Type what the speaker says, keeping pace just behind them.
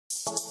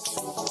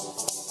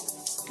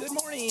Good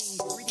morning,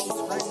 greetings,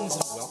 friends,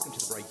 and welcome to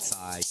The Bright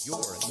Side,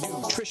 your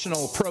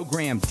nutritional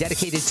program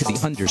dedicated to the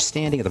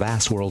understanding of the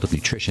vast world of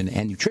nutrition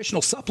and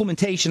nutritional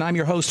supplementation. I'm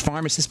your host,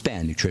 Pharmacist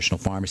Ben, nutritional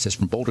pharmacist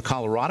from Boulder,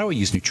 Colorado. I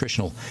use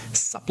nutritional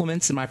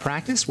supplements in my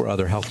practice, where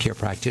other healthcare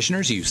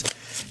practitioners use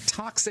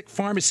toxic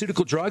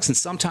pharmaceutical drugs and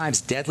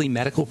sometimes deadly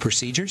medical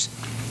procedures.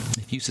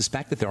 If you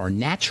suspect that there are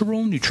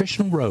natural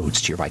nutritional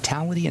roads to your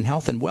vitality and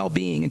health and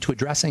well-being and to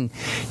addressing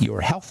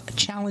your health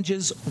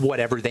challenges,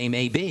 whatever they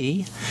may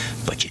be,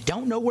 but you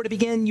don't know where to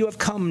begin, you have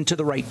come to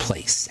the right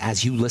place.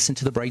 As you listen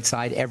to The Bright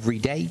Side every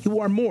day,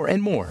 you are more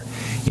and more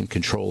in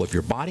control of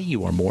your body.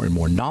 You are more and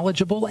more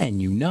knowledgeable, and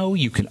you know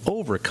you can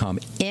overcome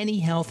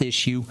any health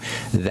issue.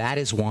 That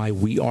is why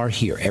we are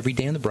here every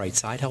day on The Bright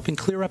Side, helping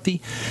clear up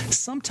the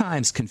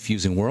sometimes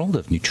confusing world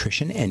of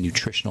nutrition and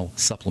nutritional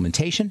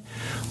supplementation.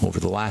 Over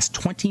the last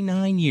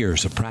 29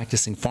 years of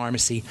practicing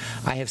pharmacy,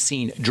 I have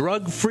seen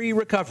drug-free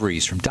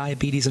recoveries from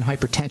diabetes and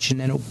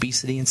hypertension and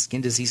obesity and skin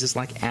diseases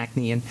like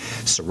acne and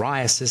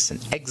psoriasis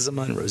and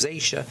eczema and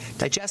rosacea,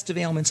 digestive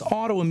ailments,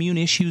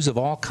 autoimmune issues of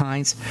all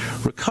kinds,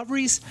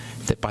 recoveries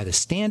that by the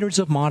standards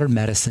of modern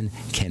medicine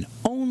can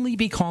only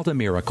be called a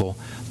miracle,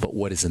 but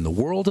what is in the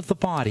world of the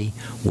body,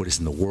 what is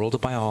in the world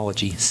of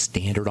biology,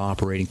 standard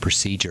operating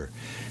procedure.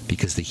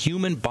 Because the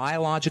human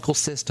biological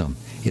system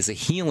is a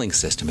healing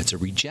system. It's a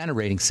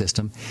regenerating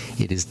system.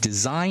 It is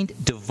designed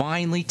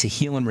divinely to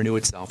heal and renew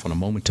itself on a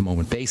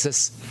moment-to-moment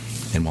basis.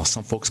 And while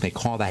some folks may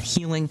call that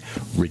healing,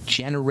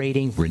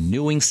 regenerating,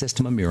 renewing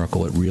system a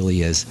miracle, it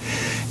really is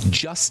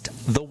just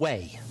the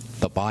way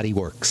the body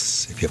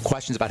works. If you have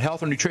questions about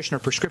health or nutrition or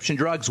prescription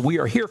drugs, we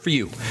are here for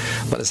you.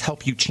 Let us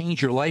help you change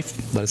your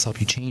life. Let us help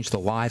you change the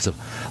lives of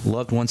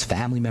loved ones,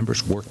 family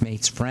members,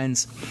 workmates,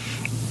 friends.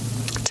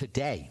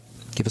 Today,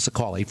 give us a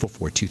call,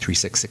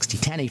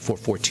 844-236-6010,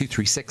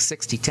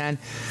 844-236-6010.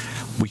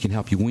 We can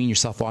help you wean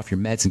yourself off your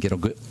meds and get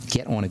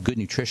on a good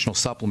nutritional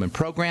supplement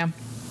program.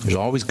 There's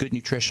always good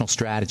nutritional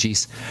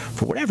strategies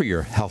for whatever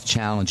your health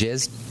challenge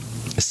is,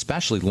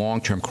 especially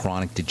long-term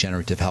chronic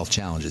degenerative health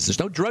challenges. There's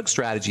no drug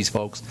strategies,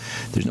 folks.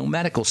 There's no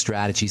medical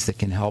strategies that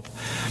can help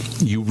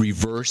you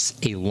reverse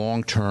a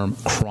long-term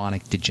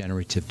chronic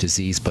degenerative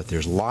disease, but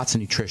there's lots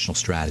of nutritional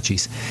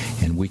strategies,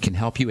 and we can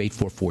help you.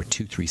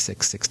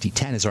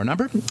 844-236-6010 is our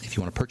number. If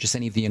you want to purchase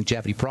any of the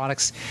longevity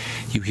products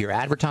you hear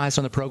advertised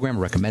on the program,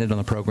 recommended on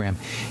the program,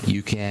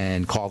 you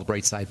can call the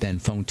Bright Side Ben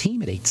phone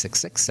team at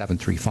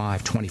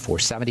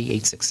 866-735-2470,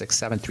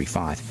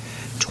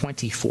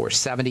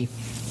 866-735-2470.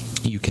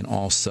 You can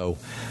also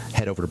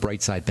head over to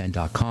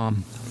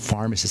brightsideben.com,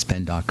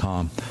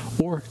 pharmacistben.com,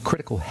 or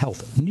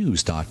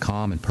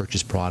criticalhealthnews.com and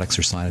purchase products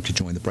or sign up to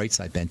join the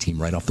Brightside Ben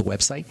team right off the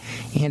website.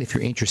 And if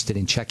you're interested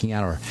in checking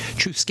out our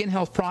Truth Skin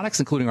Health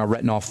products, including our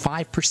Retinol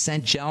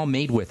 5% gel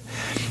made with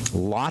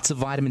lots of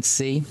vitamin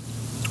C,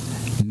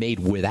 made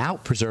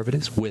without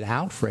preservatives,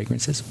 without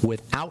fragrances,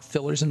 without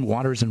fillers and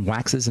waters and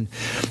waxes and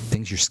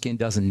things your skin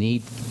doesn't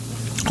need.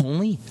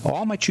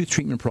 All my Truth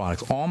treatment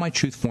products, all my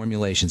Truth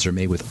formulations are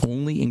made with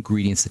only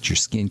ingredients that your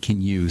skin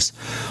can use,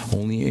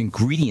 only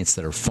ingredients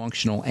that are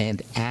functional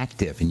and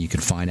active, and you can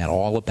find out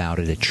all about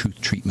it at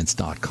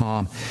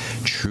truthtreatments.com,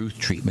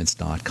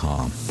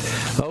 truthtreatments.com.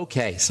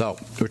 Okay, so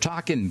we're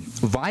talking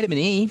vitamin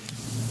E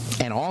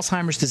and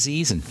Alzheimer's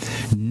disease and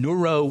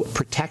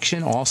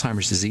neuroprotection.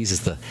 Alzheimer's disease is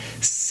the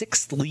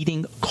 6th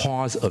leading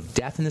cause of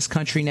death in this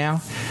country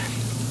now,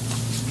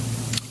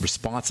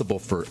 responsible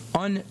for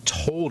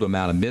untold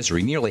amount of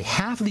misery. Nearly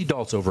half of the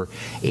adults over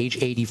age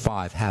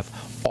 85 have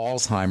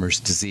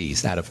Alzheimer's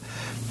disease. Out of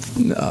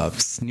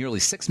nearly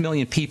 6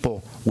 million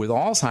people with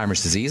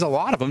Alzheimer's disease, a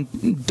lot of them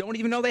don't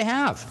even know they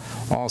have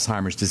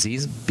Alzheimer's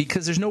disease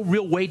because there's no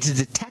real way to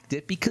detect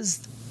it, because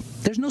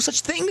there's no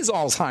such thing as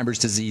Alzheimer's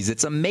disease.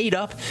 It's a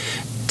made-up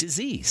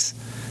disease.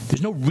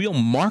 There's no real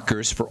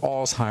markers for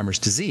Alzheimer's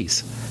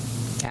disease.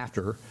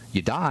 After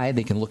you die,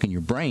 they can look in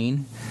your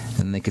brain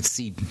and they could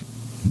see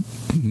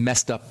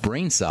messed up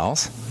brain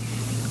cells.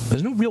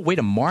 There's no real way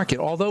to mark it,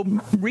 although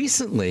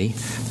recently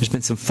there's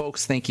been some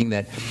folks thinking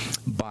that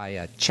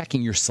by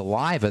checking your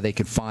saliva they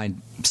could find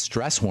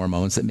stress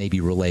hormones that may be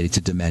related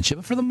to dementia.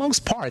 But for the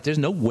most part, there's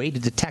no way to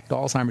detect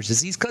Alzheimer's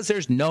disease because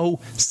there's no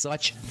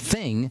such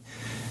thing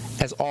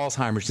as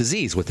Alzheimer's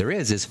disease. What there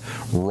is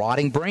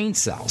rotting brain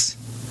cells.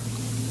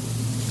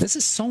 This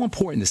is so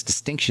important, this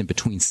distinction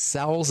between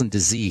cells and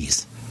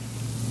disease.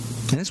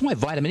 And this is why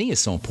vitamin E is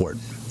so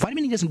important.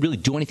 Vitamin E doesn't really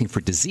do anything for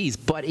disease,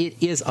 but it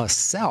is a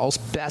cell's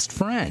best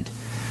friend.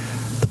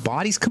 The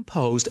body's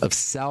composed of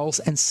cells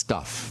and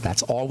stuff.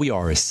 That's all we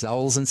are, is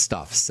cells and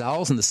stuff.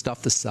 Cells and the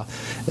stuff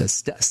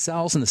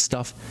cells and the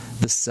stuff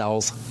the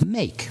cells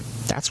make.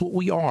 That's what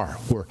we are.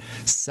 We're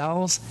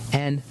cells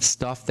and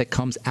stuff that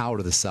comes out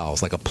of the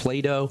cells, like a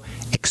Play-Doh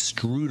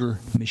extruder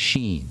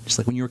machine. Just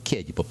like when you were a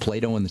kid, you put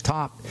Play-Doh in the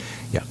top,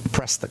 you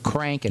press the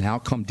crank, and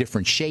out come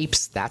different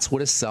shapes. That's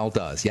what a cell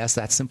does. Yes,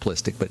 that's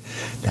simplistic, but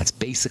that's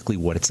basically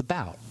what it's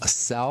about. A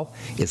cell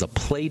is a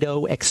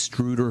Play-Doh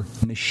extruder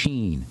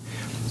machine.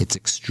 It's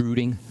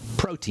extruding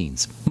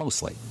proteins,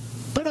 mostly,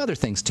 but other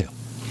things too.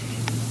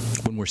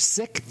 When we're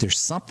sick, there's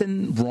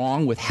something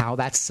wrong with how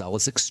that cell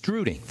is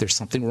extruding. There's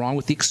something wrong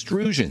with the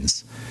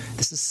extrusions.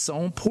 This is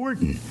so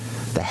important.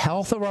 The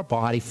health of our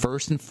body,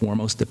 first and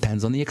foremost,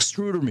 depends on the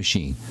extruder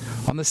machine,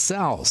 on the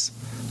cells,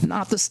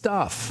 not the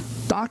stuff.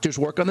 Doctors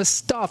work on the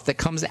stuff that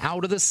comes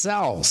out of the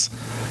cells.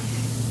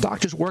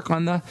 Doctors work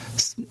on the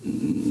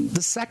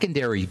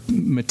secondary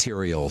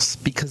materials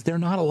because they're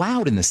not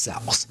allowed in the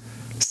cells.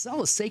 The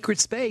cell is sacred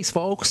space,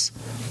 folks.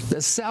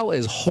 The cell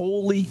is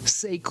holy,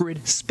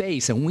 sacred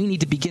space, and we need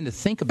to begin to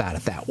think about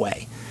it that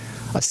way.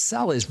 A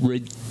cell is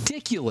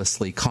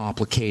ridiculously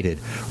complicated,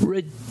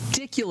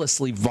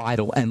 ridiculously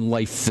vital and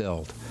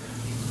life-filled.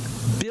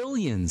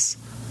 Billions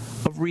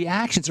of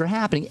reactions are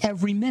happening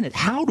every minute.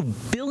 How do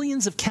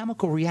billions of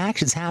chemical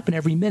reactions happen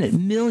every minute?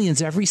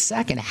 Millions every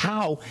second.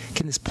 How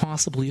can this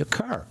possibly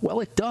occur?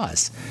 Well, it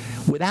does.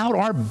 Without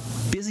our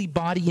busy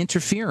body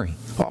interfering.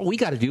 All we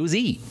got to do is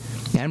eat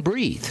and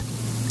breathe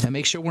and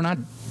make sure we're not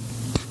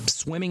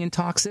swimming in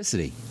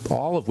toxicity,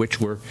 all of which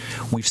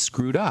we've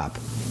screwed up.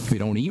 We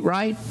don't eat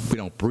right, we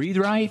don't breathe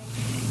right,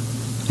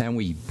 and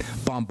we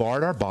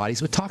bombard our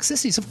bodies with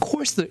toxicities. Of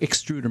course the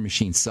extruder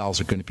machine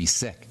cells are going to be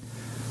sick.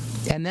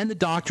 And then the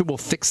doctor will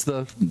fix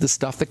the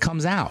stuff that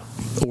comes out,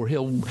 or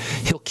he'll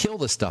kill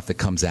the stuff that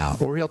comes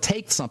out, or he'll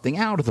take something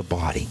out of the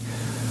body.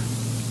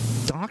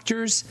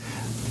 Doctors,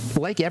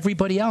 like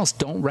everybody else,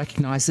 don't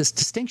recognize this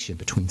distinction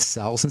between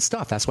cells and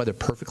stuff. That's why they're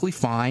perfectly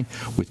fine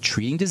with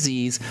treating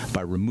disease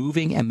by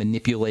removing and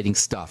manipulating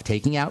stuff,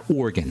 taking out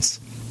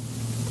organs.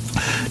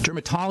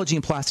 Dermatology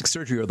and plastic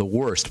surgery are the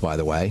worst, by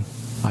the way.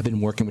 I've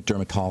been working with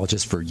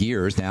dermatologists for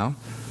years now.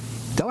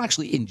 They'll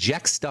actually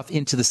inject stuff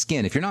into the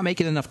skin. If you're not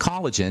making enough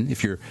collagen,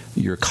 if your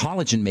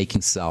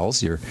collagen-making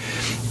cells, your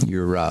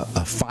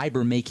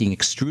fiber-making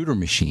extruder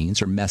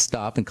machines are messed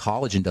up and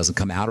collagen doesn't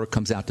come out or it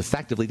comes out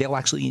defectively, they'll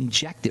actually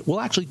inject it. We'll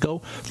actually go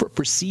for a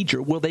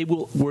procedure where they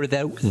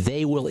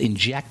will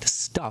inject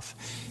stuff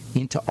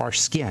into our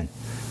skin.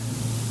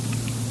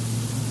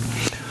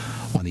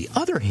 On the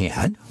other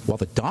hand, while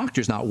the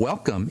doctor's not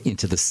welcome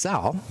into the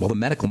cell, while the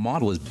medical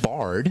model is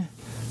barred,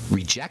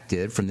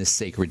 rejected from this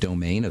sacred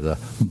domain of the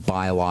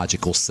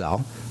biological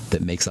cell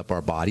that makes up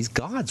our bodies,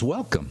 God's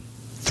welcome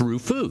through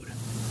food,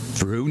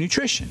 through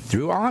nutrition,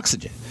 through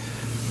oxygen.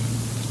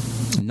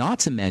 Not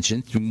to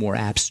mention through more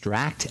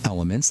abstract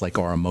elements like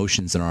our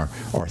emotions and our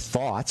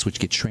thoughts, which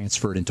get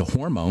transferred into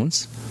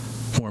hormones.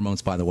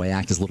 Hormones, by the way,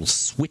 act as little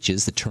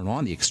switches that turn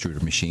on the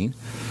extruder machine.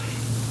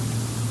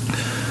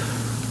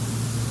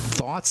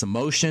 Thoughts,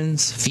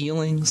 emotions,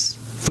 feelings,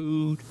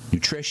 food,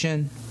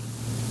 nutrition,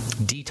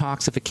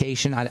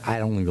 detoxification. I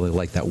don't really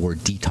like that word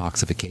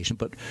detoxification,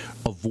 but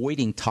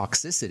avoiding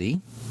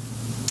toxicity.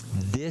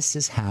 This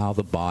is how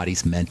the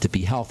body's meant to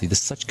be healthy. This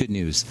is such good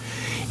news.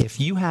 If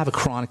you have a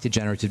chronic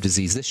degenerative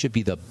disease, this should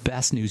be the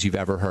best news you've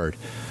ever heard.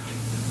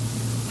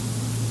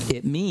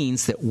 It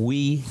means that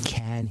we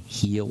can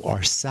heal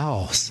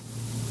ourselves.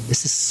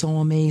 This is so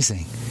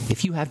amazing.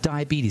 If you have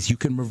diabetes, you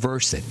can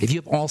reverse it. If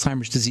you have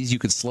Alzheimer's disease, you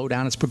can slow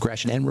down its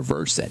progression and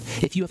reverse it.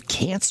 If you have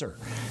cancer,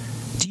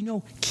 do you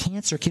know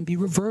cancer can be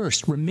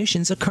reversed?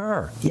 Remissions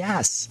occur.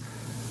 Yes.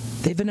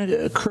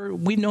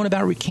 We've known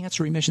about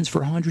cancer remissions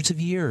for hundreds of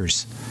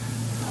years.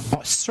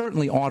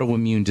 Certainly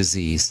autoimmune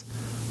disease.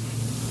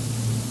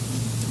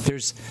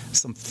 There's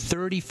some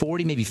 30,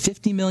 40, maybe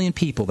 50 million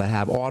people that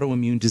have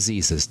autoimmune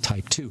diseases.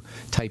 Type 2,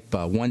 type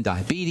 1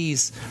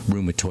 diabetes,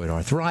 rheumatoid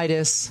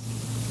arthritis,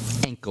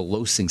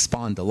 ankylosing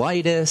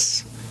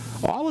spondylitis.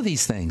 All of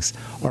these things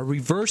are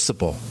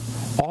reversible.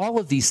 All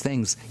of these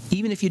things,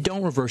 even if you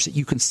don't reverse it,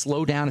 you can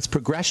slow down its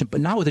progression,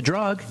 but not with a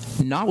drug,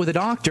 not with a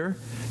doctor.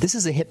 This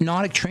is a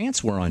hypnotic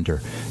trance we're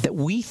under, that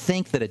we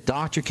think that a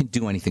doctor can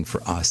do anything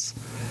for us.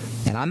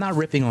 And I'm not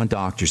ripping on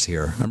doctors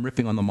here. I'm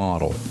ripping on the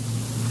model.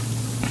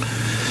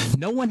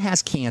 No one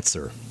has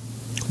cancer.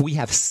 We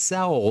have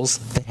cells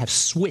that have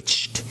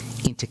switched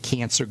into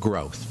cancer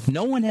growth.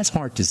 No one has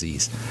heart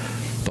disease,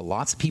 but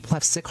lots of people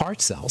have sick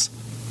heart cells.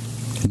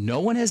 No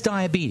one has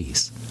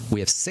diabetes. We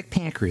have sick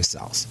pancreas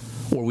cells,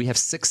 or we have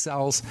sick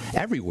cells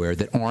everywhere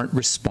that aren't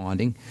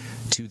responding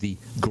to the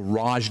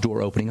garage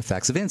door opening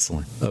effects of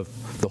insulin, of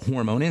the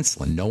hormone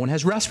insulin. No one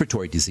has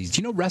respiratory disease. Do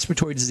you know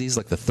respiratory disease is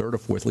like the third or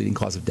fourth leading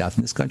cause of death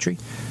in this country?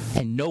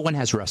 And no one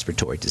has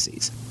respiratory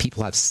disease.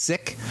 People have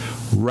sick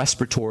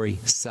respiratory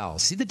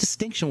cells. See the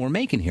distinction we're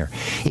making here?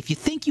 If you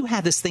think you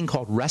have this thing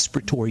called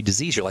respiratory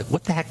disease, you're like,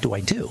 what the heck do I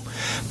do?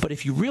 But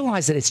if you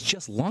realize that it's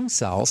just lung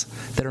cells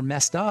that are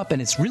messed up,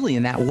 and it's really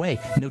in that way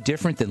no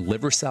different than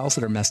liver cells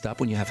that are messed up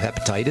when you have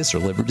hepatitis or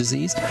liver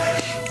disease,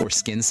 or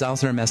skin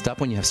cells that are messed up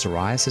when you have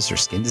psoriasis or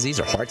skin disease,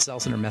 or heart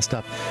cells that are messed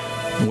up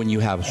when you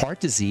have heart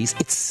disease,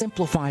 it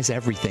simplifies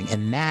everything.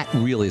 And that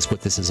really is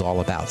what this is all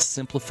about.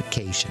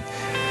 Simplification.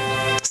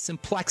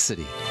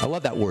 Simplexity. I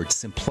love that word,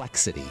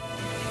 simplexity.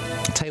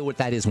 I'll tell you what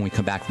that is when we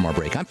come back from our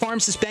break. I'm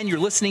Pharmacist Ben. You're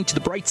listening to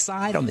The Bright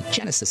Side on the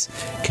Genesis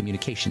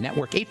Communication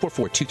Network.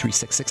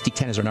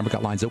 844-236-6010 is our number.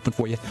 Got lines open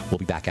for you. We'll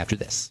be back after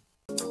this.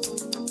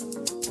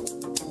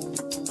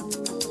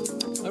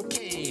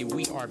 Okay,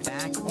 we are are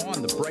back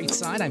on the bright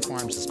side. I'm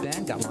Pharmacist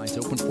Ben. Got lines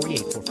open for you.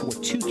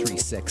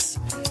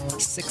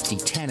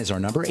 844-236-6010 is our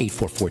number.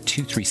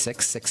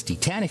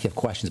 844-236-6010. If you have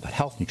questions about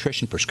health,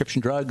 nutrition,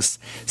 prescription drugs,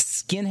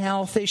 skin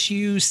health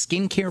issues,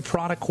 skincare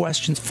product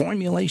questions,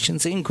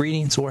 formulations,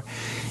 ingredients, or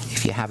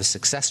if you have a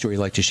success story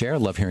you'd like to share, I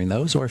love hearing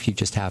those. Or if you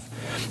just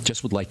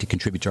would like to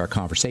contribute to our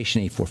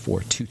conversation,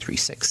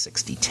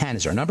 844-236-6010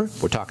 is our number.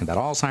 We're talking about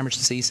Alzheimer's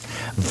disease,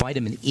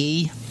 vitamin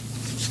E.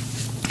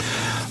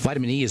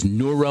 Vitamin E is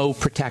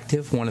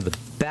neuroprotective, one of the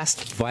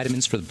best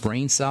vitamins for the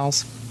brain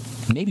cells.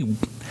 Maybe,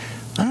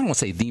 I don't want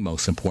to say the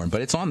most important,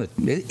 but it's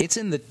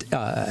in the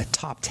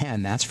top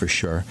 10, that's for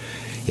sure.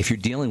 If you're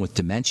dealing with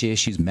dementia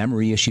issues,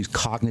 memory issues,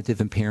 cognitive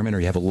impairment, or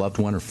you have a loved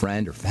one or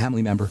friend or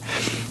family member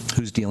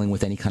who's dealing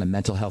with any kind of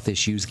mental health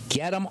issues,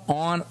 get them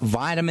on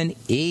vitamin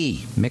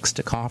E. Mixed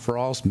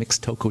tocopherols,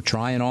 mixed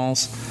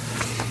tocotrienols.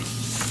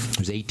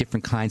 There's 8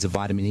 different kinds of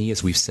vitamin E,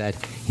 as we've said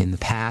in the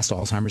past.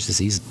 Alzheimer's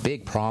disease is a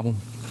big problem.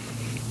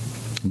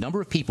 The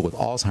number of people with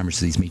Alzheimer's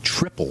disease may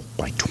triple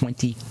by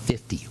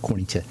 2050,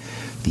 according to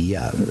the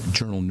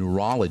journal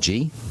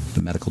Neurology,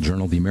 the medical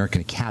journal of the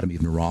American Academy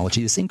of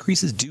Neurology. This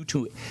increase is due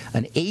to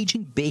an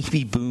aging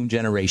baby boom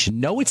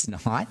generation. No, it's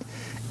not.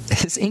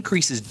 This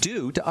increase is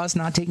due to us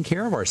not taking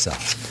care of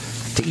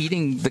ourselves, to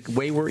eating the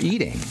way we're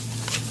eating.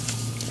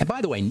 And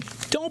by the way,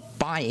 don't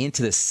buy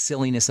into the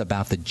silliness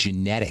about the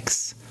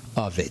genetics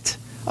of it.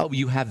 Oh,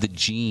 you have the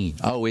gene.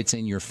 Oh, it's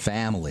in your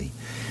family.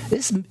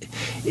 There's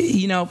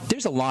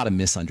a lot of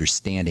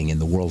misunderstanding in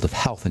the world of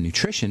health and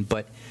nutrition,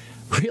 but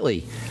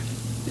really,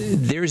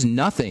 there's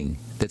nothing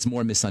that's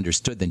more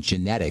misunderstood than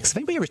genetics. If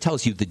anybody ever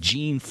tells you the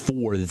gene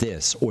for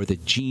this or the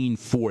gene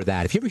for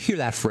that, if you ever hear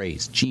that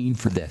phrase, gene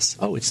for this,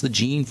 oh, it's the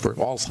gene for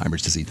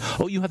Alzheimer's disease.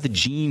 Oh, you have the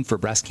gene for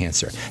breast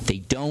cancer. They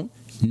don't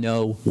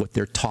know what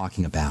they're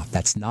talking about.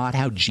 That's not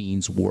how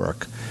genes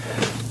work.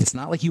 It's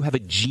not like you have a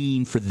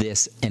gene for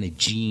this and a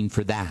gene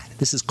for that.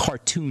 This is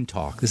cartoon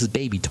talk. This is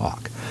baby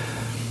talk.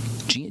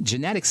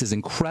 Genetics is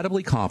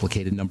incredibly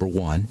complicated, number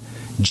one.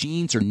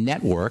 Genes are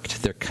networked.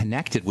 They're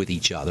connected with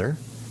each other.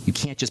 You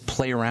can't just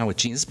play around with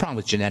genes. This is the problem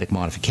with genetic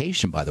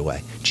modification, by the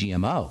way,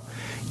 GMO.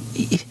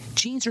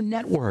 Genes are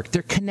networked.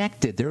 They're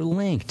connected. They're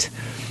linked.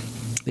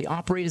 They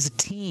operate as a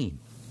team.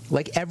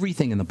 Like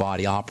everything in the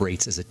body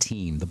operates as a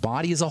team. The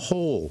body is a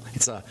whole.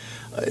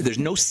 There's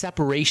no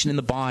separation in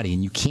the body,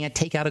 and you can't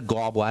take out a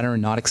gallbladder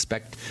and not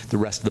expect the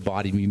rest of the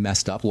body to be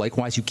messed up.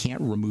 Likewise, you can't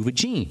remove a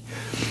gene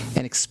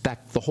and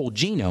expect the whole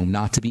genome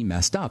not to be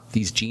messed up.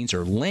 These genes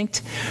are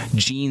linked.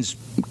 Genes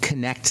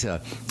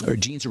are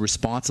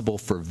responsible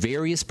for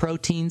various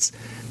proteins.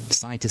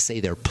 Scientists say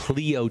they're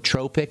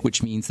pleiotropic,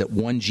 which means that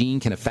one gene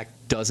can affect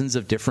dozens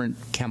of different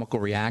chemical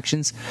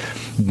reactions.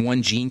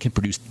 One gene can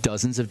produce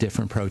dozens of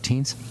different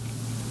proteins.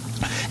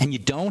 And you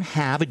don't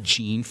have a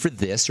gene for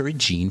this or a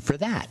gene for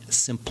that.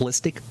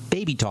 Simplistic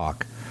baby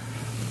talk.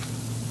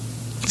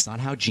 It's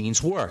not how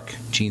genes work.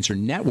 Genes are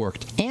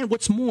networked. And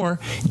what's more,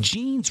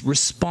 genes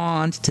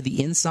respond to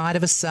the inside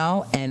of a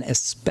cell and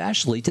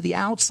especially to the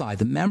outside,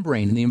 the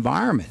membrane and the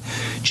environment.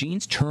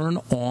 Genes turn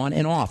on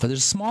and off. And there's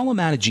a small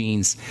amount of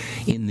genes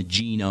in the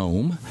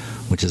genome,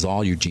 which is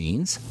all your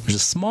genes. There's a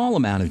small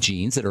amount of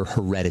genes that are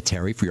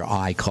hereditary for your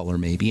eye color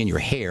maybe and your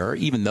hair.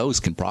 Even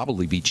those can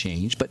probably be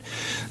changed. But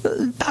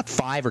about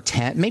 5 or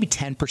 10, maybe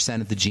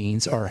 10% of the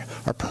genes are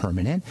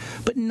permanent.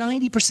 But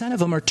 90% of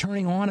them are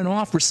turning on and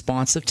off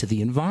responsive to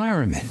the environment.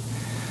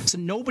 So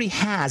nobody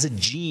has a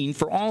gene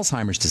for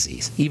Alzheimer's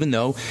disease, even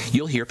though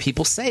you'll hear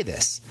people say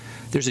this.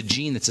 There's a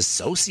gene that's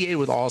associated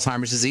with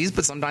Alzheimer's disease,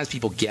 but sometimes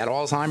people get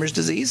Alzheimer's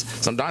disease,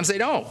 sometimes they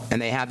don't, and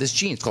they have this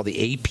gene. It's called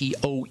the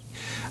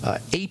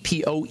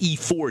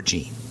APOE4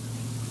 gene.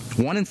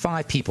 1 in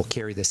 5 people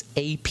carry this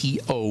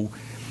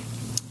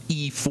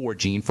APOE4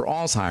 gene for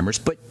Alzheimer's,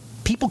 but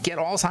people get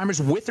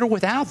Alzheimer's with or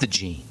without the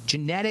gene.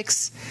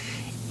 Genetics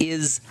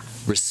is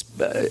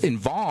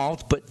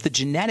involved, but the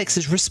genetics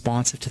is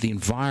responsive to the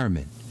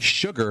environment.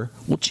 Sugar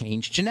will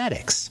change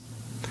genetics.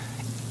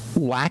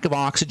 Lack of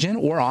oxygen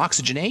or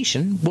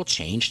oxygenation will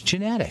change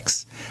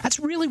genetics. That's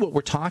really what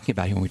we're talking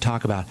about here when we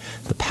talk about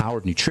the power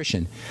of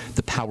nutrition,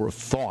 the power of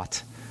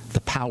thought,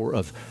 the power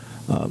of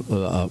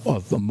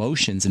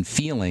emotions and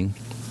feeling,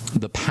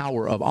 the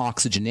power of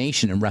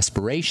oxygenation and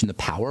respiration, the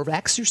power of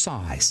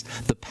exercise,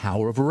 the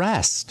power of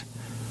rest.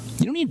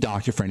 You don't need a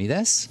doctor for any of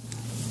this.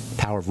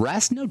 Power of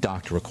rest, no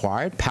doctor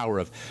required. Power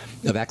of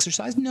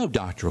exercise, no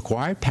doctor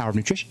required. Power of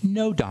nutrition,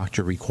 no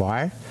doctor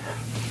required.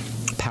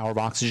 Power of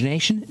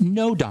oxygenation,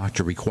 no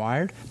doctor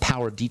required.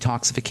 Power of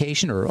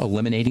detoxification or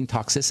eliminating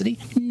toxicity,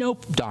 no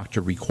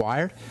doctor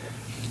required.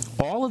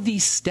 All of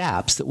these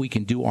steps that we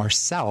can do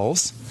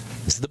ourselves,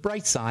 this is the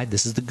bright side,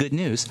 this is the good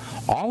news,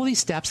 all of these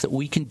steps that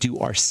we can do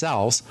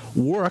ourselves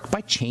work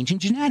by changing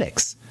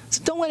genetics.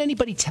 So don't let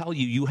anybody tell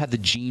you you have the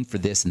gene for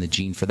this and the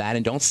gene for that,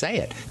 and don't say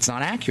it. It's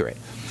not accurate.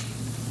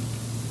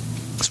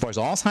 As far as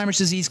Alzheimer's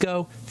disease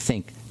go,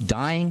 think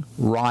dying,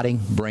 rotting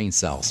brain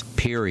cells,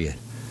 period.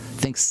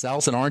 Think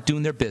cells that aren't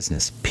doing their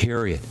business,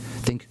 period.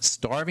 Think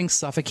starving,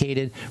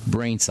 suffocated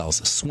brain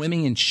cells.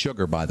 Swimming in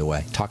sugar, by the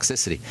way,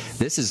 toxicity.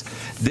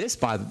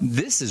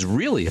 This is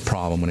really a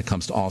problem when it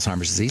comes to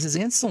Alzheimer's disease, is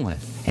insulin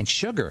and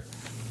sugar.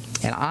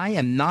 And I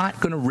am not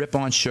going to rip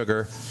on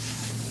sugar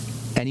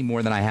any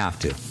more than I have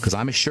to, because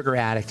I'm a sugar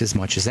addict as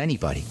much as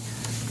anybody.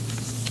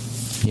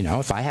 You know,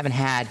 if I'm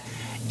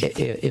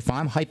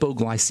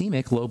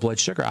hypoglycemic, low blood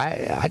sugar,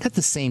 I got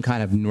the same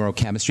kind of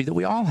neurochemistry that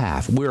we all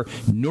have. We're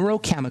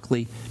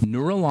neurochemically,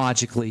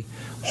 neurologically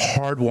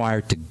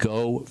hardwired to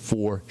go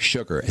for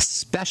sugar,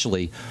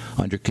 especially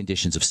under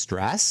conditions of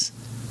stress,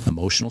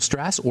 emotional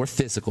stress, or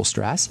physical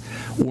stress,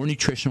 or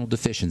nutritional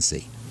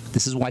deficiency.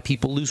 This is why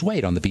people lose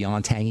weight on the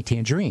Beyond Tangy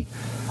Tangerine.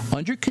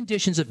 Under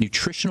conditions of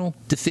nutritional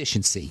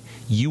deficiency,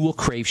 you will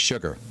crave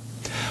sugar.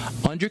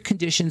 Under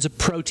conditions of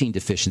protein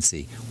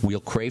deficiency, we'll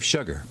crave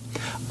sugar.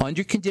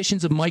 Under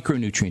conditions of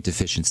micronutrient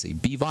deficiency,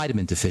 B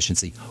vitamin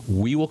deficiency,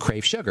 we will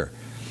crave sugar.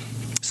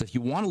 So if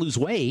you want to lose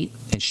weight,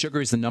 and sugar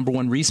is the number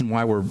one reason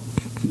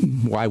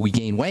why we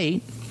gain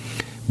weight,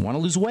 you want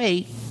to lose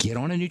weight, get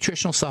on a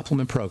nutritional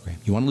supplement program.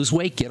 You want to lose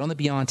weight, get on the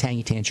Beyond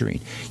Tangy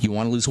Tangerine. You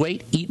want to lose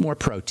weight, eat more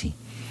protein.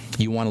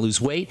 You want to lose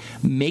weight,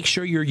 make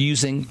sure you're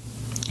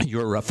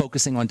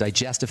focusing on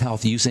digestive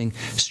health, using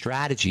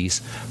strategies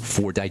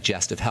for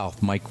digestive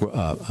health.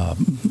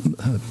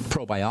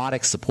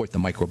 Probiotics support the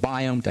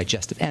microbiome,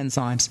 digestive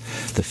enzymes,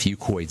 the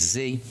Fucoid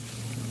Z.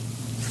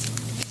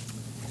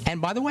 And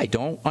by the way,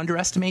 don't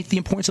underestimate the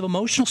importance of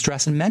emotional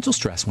stress and mental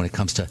stress when it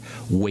comes to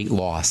weight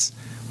loss.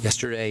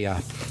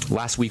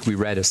 Last week, we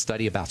read a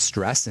study about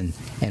stress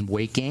and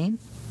weight gain.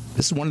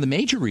 This is one of the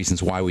major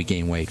reasons why we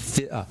gain weight.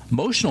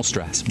 Emotional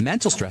stress,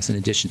 mental stress, in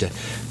addition to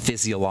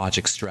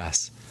physiologic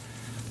stress.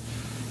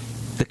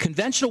 The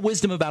conventional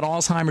wisdom about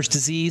Alzheimer's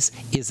disease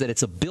is that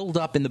it's a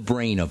buildup in the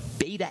brain of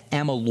beta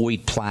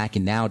amyloid plaque,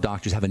 and now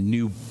doctors have a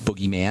new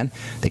boogeyman.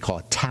 They call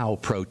it tau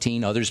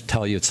protein. Others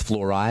tell you it's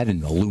fluoride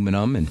and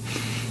aluminum, and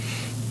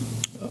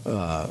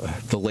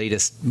the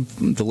latest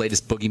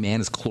boogeyman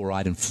is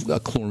chlorine and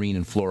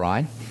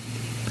fluoride.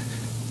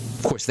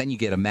 Of course, then you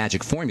get a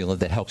magic formula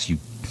that helps you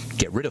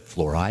get rid of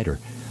fluoride, or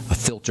a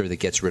filter that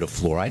gets rid of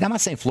fluoride. I'm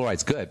not saying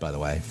fluoride's good, by the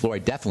way.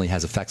 Fluoride definitely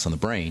has effects on the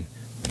brain.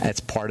 That's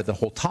part of the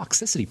whole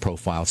toxicity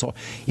profile. So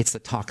it's the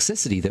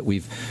toxicity that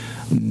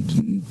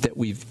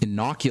we've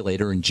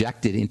inoculated or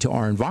injected into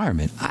our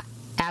environment.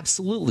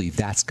 Absolutely,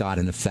 that's got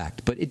an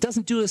effect. But it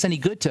doesn't do us any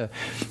good to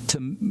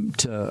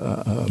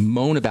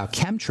moan about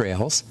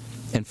chemtrails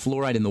and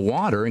fluoride in the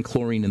water and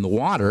chlorine in the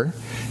water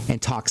and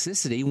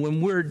toxicity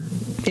when we're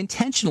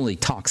intentionally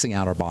toxing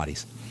out our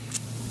bodies.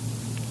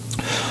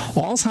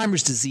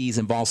 Alzheimer's disease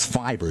involves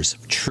fibers,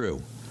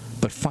 true.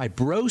 But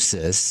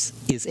fibrosis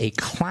is a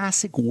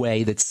classic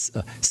way that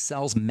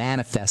cells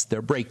manifest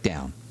their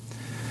breakdown.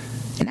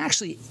 And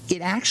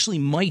it actually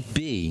might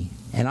be,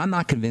 and I'm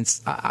not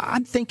convinced,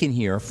 I'm thinking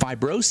here,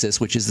 fibrosis,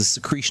 which is the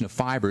secretion of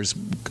fibers,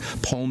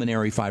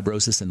 pulmonary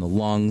fibrosis in the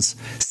lungs,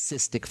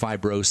 cystic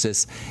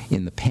fibrosis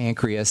in the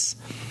pancreas,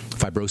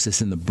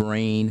 fibrosis in the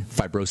brain,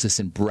 fibrosis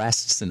in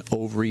breasts and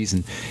ovaries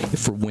and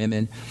for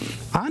women.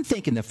 I'm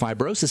thinking that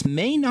fibrosis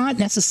may not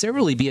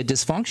necessarily be a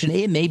dysfunction.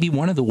 It may be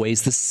one of the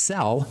ways the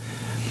cell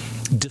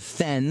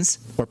defends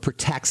or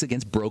protects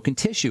against broken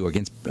tissue,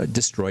 against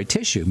destroyed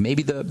tissue.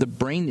 Maybe the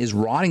brain is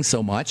rotting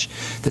so much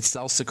that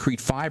cells secrete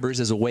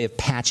fibers as a way of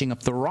patching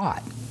up the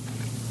rot.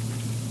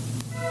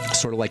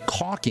 Sort of like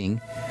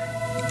caulking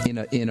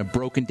in a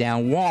broken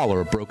down wall or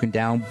a broken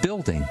down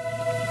building.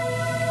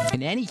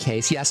 In any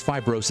case, yes,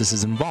 fibrosis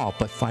is involved,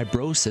 but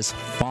fibrosis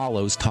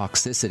follows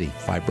toxicity.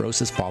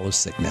 Fibrosis follows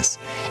sickness.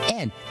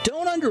 And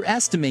don't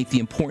underestimate the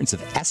importance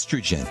of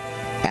estrogen.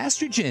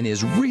 Estrogen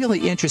is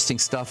really interesting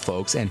stuff,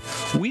 folks, and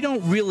we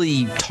don't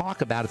really talk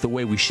about it the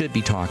way we should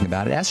be talking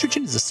about it.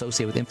 Estrogen is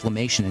associated with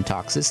inflammation and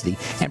toxicity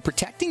and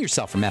protecting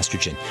yourself from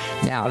estrogen.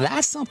 Now,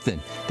 that's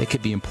something that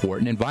could be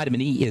important, and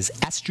vitamin E is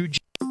estrogen.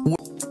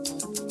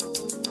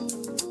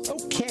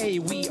 Okay,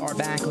 we are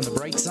back on the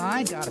bright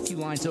side. Got a few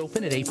lines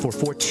open at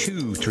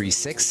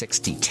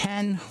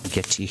 844-236-6010. We'll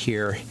get to you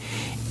here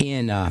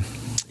in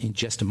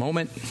just a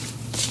moment.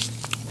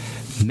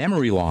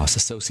 Memory loss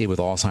associated with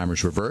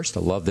Alzheimer's reversed.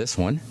 I love this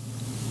one.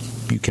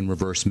 You can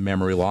reverse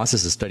memory loss. This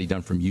is a study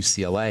done from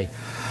UCLA.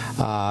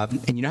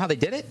 And you know how they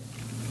did it?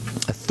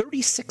 A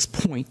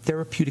 36-point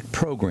therapeutic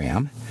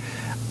program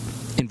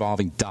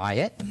involving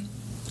diet.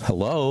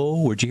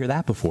 Hello, where'd you hear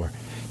that before?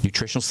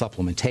 Nutritional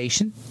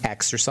supplementation,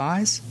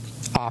 exercise,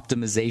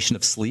 optimization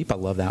of sleep. I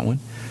love that one.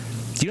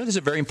 Do you know there's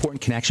a very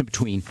important connection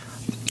between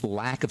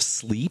lack of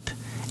sleep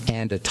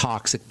and a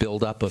toxic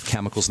buildup of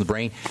chemicals in the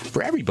brain?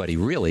 For everybody,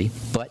 really,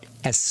 but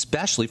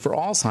especially for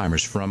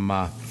Alzheimer's. From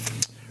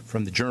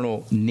the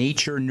journal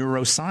Nature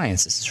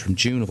Neuroscience, this is from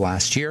June of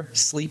last year,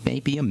 sleep may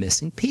be a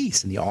missing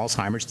piece in the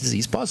Alzheimer's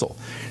disease puzzle.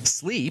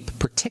 Sleep,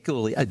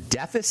 particularly a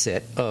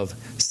deficit of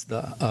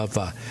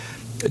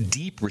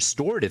deep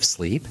restorative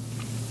sleep,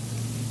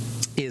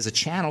 is a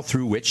channel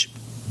through which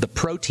the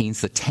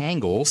proteins, the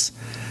tangles,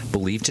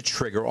 believed to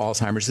trigger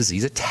Alzheimer's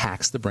disease,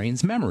 attacks the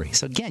brain's memory.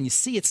 So again, you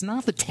see, it's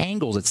not the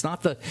tangles, it's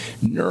not the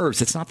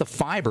nerves, it's not the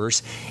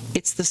fibers,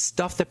 it's the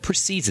stuff that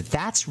precedes it.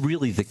 That's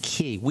really the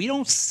key. We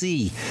don't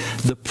see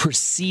the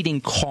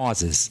preceding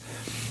causes.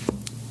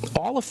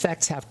 All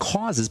effects have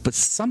causes, but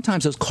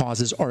sometimes those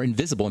causes are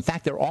invisible. In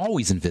fact, they're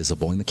always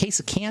invisible. In the case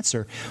of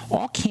cancer,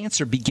 all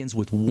cancer begins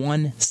with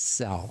one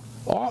cell.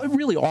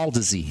 All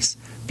disease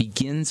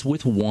begins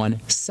with one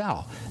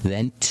cell,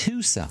 then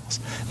 2 cells,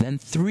 then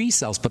 3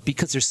 cells. But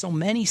because there's so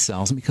many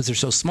cells and because they're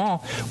so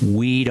small,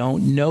 we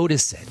don't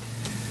notice it.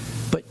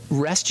 But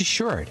rest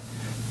assured,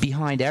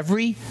 behind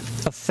every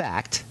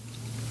effect,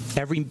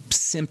 every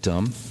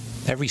symptom,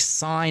 every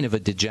sign of a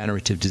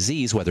degenerative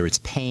disease, whether it's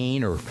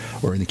pain or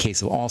in the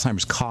case of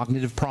Alzheimer's,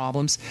 cognitive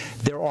problems,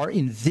 there are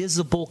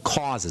invisible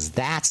causes.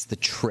 That's the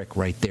trick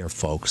right there,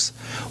 folks.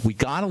 We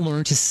got to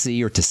learn to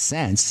see or to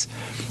sense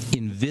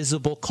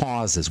invisible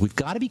causes. We've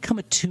got to become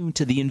attuned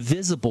to the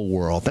invisible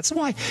world. That's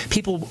why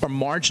people are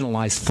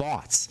marginalized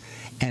thoughts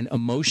and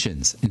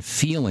emotions and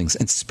feelings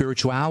and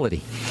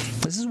spirituality.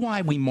 This is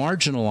why we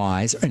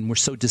marginalize and we're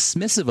so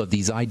dismissive of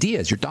these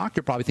ideas. Your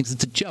doctor probably thinks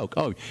it's a joke.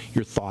 Oh,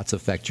 your thoughts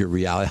affect your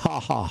reality. Ha,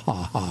 ha,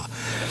 ha, ha.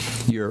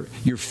 Your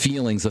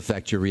feelings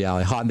affect your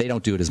reality. Ha. And they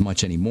don't do it as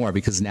much anymore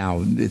because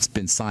now it's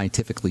been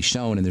scientifically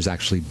shown, and there's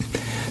actually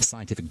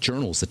scientific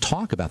journals that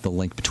talk about the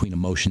link between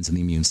emotions and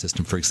the immune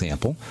system, for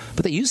example.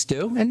 But they used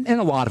to, and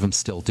a lot of them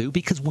still do,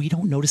 because we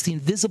don't notice the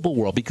invisible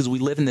world, because we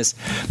live in this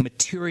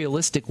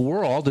materialistic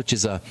world, which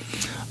is a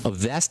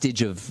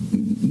vestige of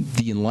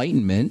the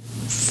Enlightenment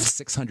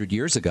 600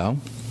 years ago.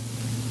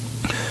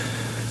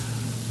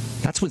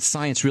 That's when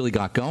science really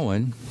got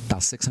going,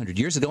 about 600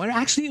 years ago. And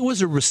actually, it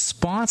was a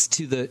response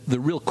to the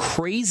real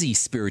crazy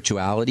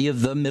spirituality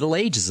of the Middle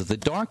Ages, of the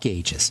Dark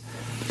Ages.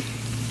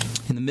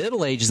 In the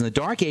Middle Ages and the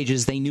Dark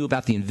Ages, they knew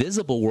about the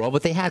invisible world,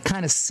 but they had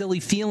kind of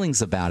silly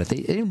feelings about it.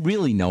 They didn't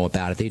really know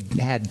about it.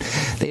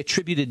 They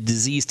attributed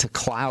disease to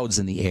clouds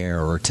in the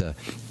air, or to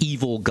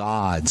evil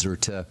gods, or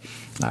to...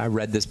 I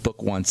read this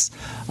book once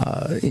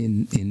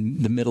in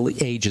the Middle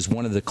Ages.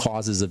 One of the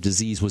causes of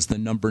disease was the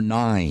number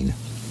 9.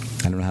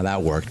 I don't know how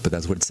that worked, but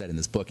that's what it said in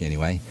this book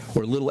anyway.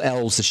 Or little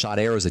elves that shot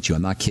arrows at you.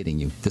 I'm not kidding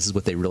you. This is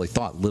what they really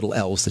thought. Little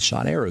elves that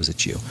shot arrows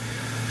at you.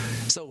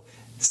 So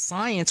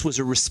science was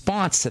a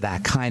response to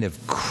that kind of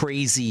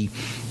crazy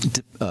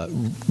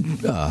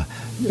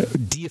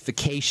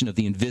deification of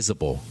the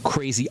invisible,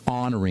 crazy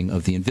honoring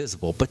of the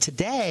invisible. But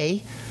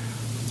today,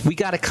 we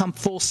got to come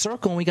full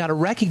circle, and we got to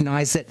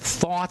recognize that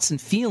thoughts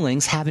and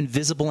feelings have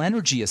invisible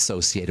energy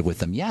associated with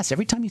them. Yes,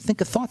 every time you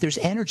think a thought, there's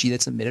energy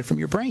that's emitted from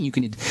your brain. You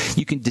can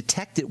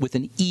detect it with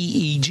an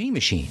EEG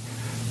machine,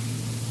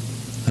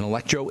 an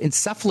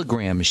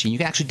electroencephalogram machine. You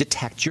can actually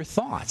detect your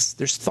thoughts.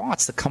 There's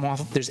thoughts that come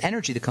off. There's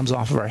energy that comes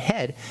off of our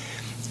head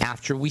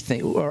after we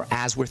think, or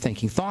as we're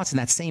thinking thoughts, and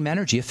that same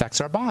energy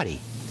affects our body.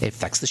 It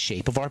affects the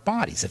shape of our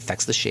bodies. It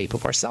affects the shape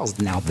of our cells.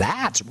 Now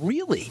that's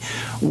really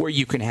where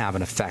you can have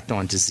an effect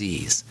on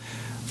disease.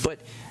 But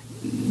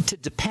to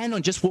depend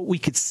on just what we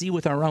could see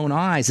with our own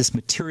eyes, this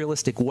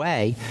materialistic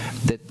way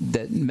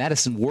that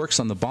medicine works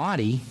on the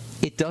body,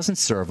 it doesn't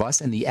serve us,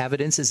 and the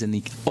evidence is in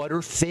the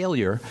utter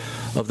failure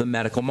of the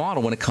medical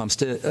model when it comes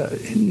to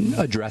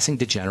addressing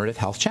degenerative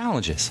health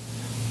challenges.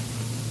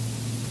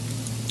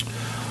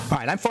 All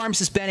right, I'm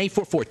Pharmacist Ben.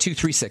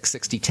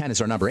 844-236-6010 is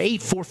our number.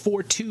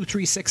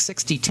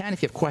 844-236-6010.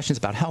 If you have questions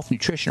about health,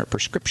 nutrition, or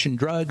prescription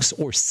drugs,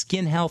 or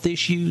skin health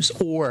issues,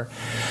 or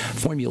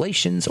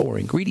formulations, or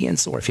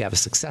ingredients, or if you have a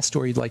success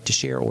story you'd like to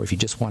share, or if you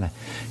just want to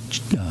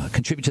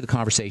contribute to the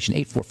conversation,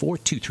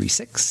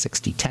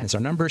 844-236-6010 is our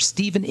number.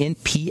 Stephen in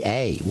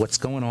PA. What's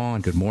going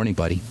on? Good morning,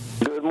 buddy.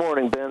 Good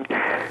morning, Ben.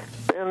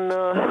 Ben,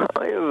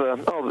 I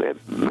have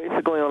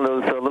basically on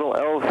those little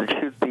elves that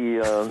shoot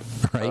the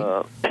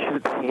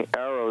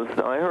arrows.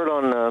 I heard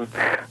on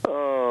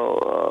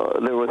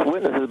there was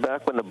witnesses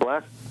back when the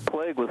Black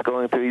Plague was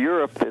going through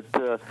Europe that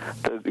the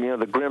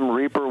Grim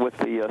Reaper with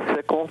the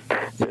sickle.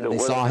 Yeah, they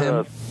saw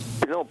him.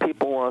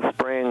 People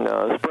spraying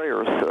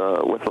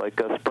sprayers with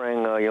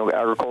spraying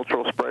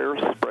agricultural sprayers,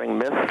 spraying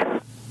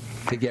mist.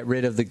 To get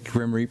rid of the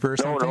Grim Reaper or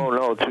something?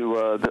 No. To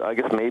I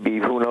guess maybe,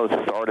 who knows,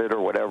 start it or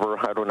whatever.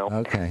 I don't know.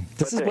 Okay.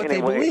 This is what they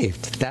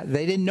believed. That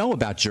they didn't know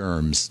about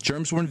germs.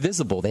 Germs were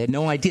invisible. They had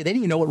no idea. They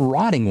didn't even know what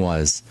rotting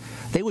was.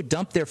 They would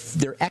dump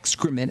their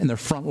excrement in their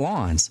front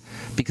lawns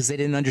because they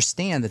didn't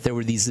understand that there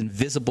were these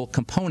invisible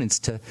components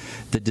to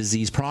the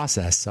disease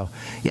process. So,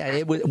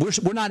 yeah,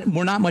 we're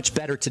not much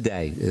better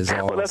today.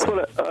 Well, that's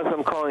what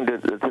I'm calling to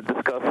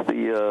discuss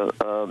the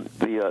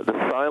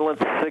silent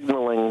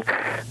signaling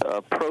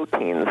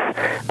proteins.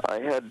 I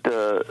had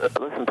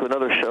listened to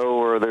another show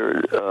where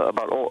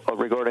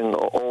regarding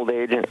old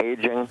age and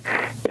aging.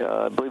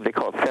 I believe they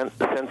call it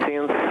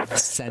sentience.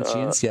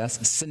 Sentience, yes.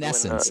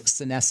 Senescence.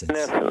 Senescence.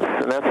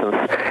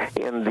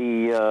 And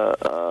the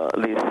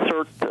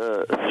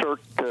SERT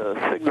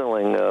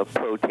signaling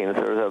proteins.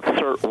 There's a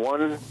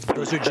SIRT1.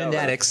 Those are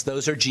genetics.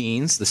 Those are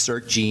genes. The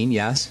SIRT gene,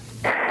 yes.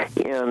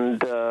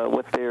 And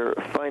what they're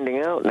finding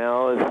out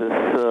now is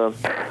this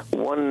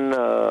one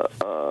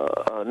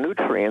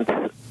nutrient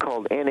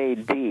called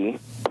NAD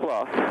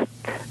plus,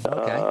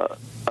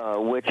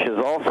 which is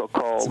also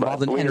called... It's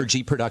involved in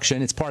energy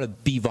production. It's part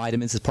of B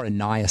vitamins. It's part of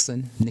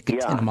niacin,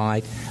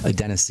 nicotinamide,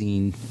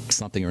 adenosine,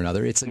 something or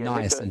another. It's a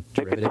niacin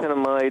derivative.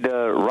 Nicotinamide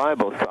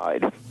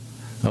riboside.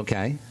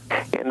 Okay.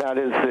 And that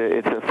is,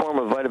 it's a form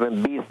of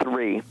vitamin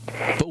B3.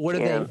 But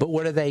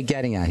what are they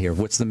getting at here?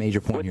 What's the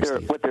major point here,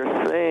 Steve? What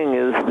they're saying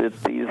is that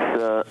these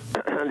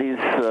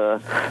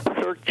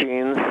SIRT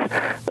genes,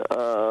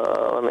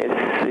 let me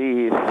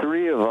see,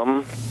 3 of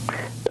them,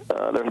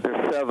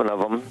 there's 7 of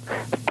them,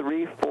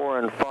 3, 4,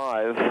 and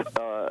 5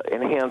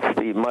 enhance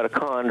the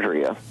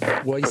mitochondria.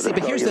 Well, you see,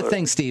 but here's the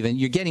thing, Stephen.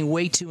 You're getting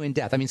way too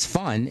in-depth. I mean, it's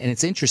fun and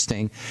it's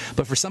interesting,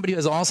 but for somebody who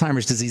has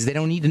Alzheimer's disease, they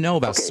don't need to know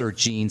about SIRT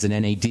genes and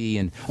NAD,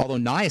 and although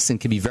niacin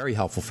can be very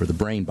helpful for the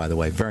brain, by the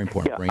way, very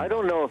important brain. I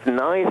don't know if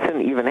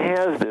niacin even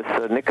has this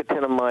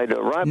nicotinamide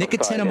riboside.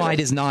 Nicotinamide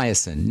is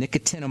niacin.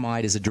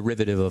 Nicotinamide is a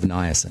derivative of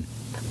niacin.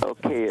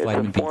 Okay, it's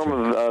a form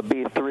of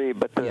B3,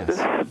 but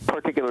this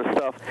particular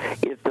stuff,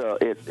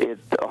 it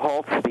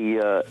halts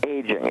the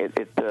aging.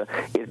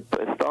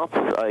 It stops,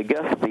 I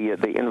guess,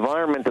 the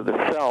environment of the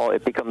cell.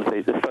 It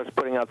starts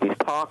putting out these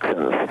toxins.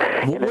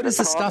 Well, what is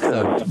the stuff,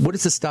 though? What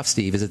is the stuff,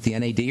 Steve? Is it the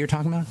NAD you're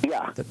talking about?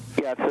 Yeah, it's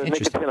a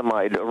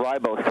nicotinamide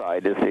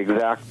riboside is the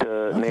exact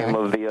name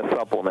of the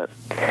supplement.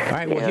 All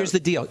right, well, here's the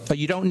deal.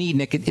 You don't need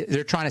nicotin.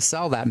 They're trying to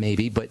sell that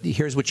maybe, but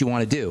here's what you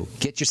want to do.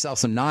 Get yourself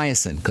some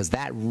niacin, because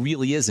that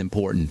really is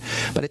important.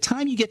 By the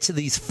time you get to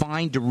these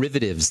fine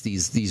derivatives,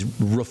 these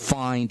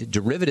refined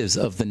derivatives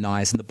of the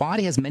niacin, the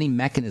body has many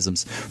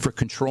mechanisms for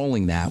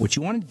controlling that. What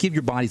you want to give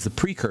your body is the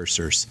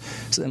precursors,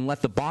 and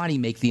let the body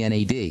make the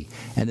NAD.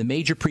 And the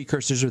major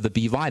precursors are the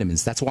B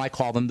vitamins. That's why I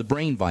call them the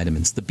brain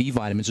vitamins. The B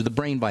vitamins are the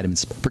brain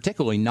vitamins,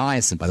 particularly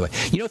niacin, by the way.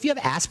 You know, if you have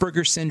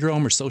Asperger's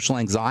syndrome or social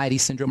anxiety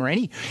syndrome or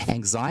any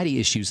anxiety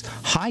issues,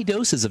 high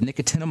doses of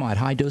nicotinamide,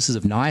 high doses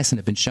of niacin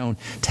have been shown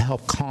to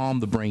help calm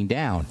the brain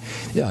down.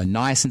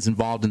 Niacin's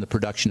involved in the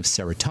production of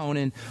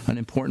serotonin, an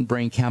important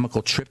brain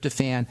chemical,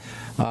 tryptophan.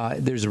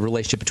 There's a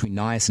relationship between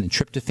niacin and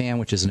tryptophan,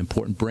 which is an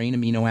important brain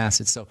amino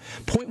acid. So,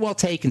 point well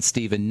taken,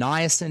 Stephen.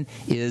 Niacin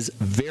is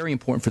very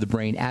important for the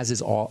brain,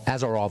 as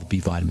are all the B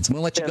vitamins. I'm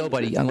going to let you go,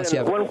 buddy, unless you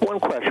have... One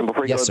question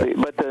before you go. Sir.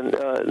 But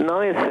the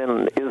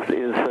niacin is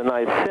a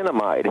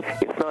niacinamide.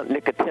 It's not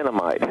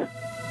nicotinamide.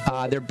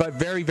 They're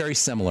very, very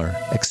similar,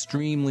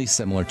 extremely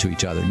similar to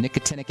each other.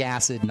 Nicotinic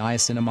acid,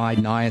 niacinamide,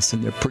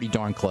 niacin, they're pretty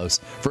darn close.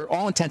 For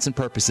all intents and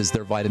purposes,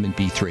 they're vitamin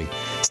B3.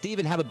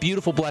 Stephen, have a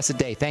beautiful, blessed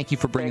day. Thank you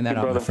for bringing that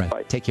up, my friend.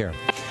 Bye. Take care.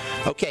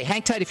 Okay,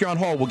 hang tight if you're on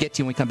hold. We'll get to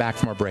you when we come back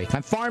from our break.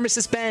 I'm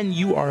Pharmacist Ben.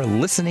 You are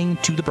listening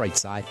to The Bright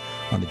Side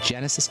on the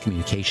Genesis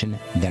Communication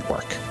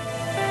Network.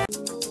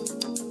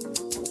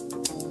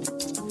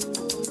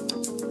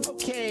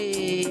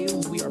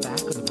 We are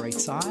back on the bright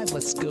side.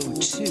 Let's go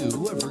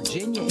to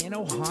Virginia in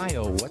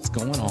Ohio. What's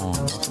going on?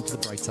 Welcome to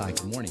the bright side.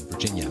 Good morning,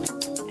 Virginia.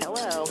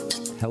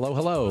 Hello.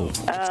 Hello.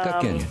 What's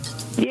cooking?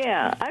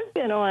 Yeah, I've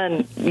been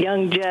on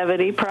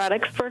longevity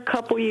products for a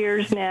couple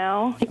years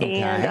now,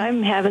 and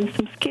I'm having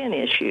some skin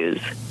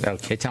issues.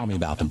 Okay, tell me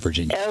about them,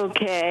 Virginia.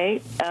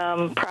 Okay,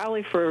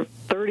 probably for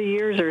 30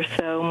 years or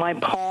so, my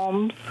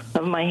palms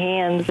of my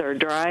hands are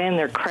dry and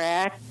they're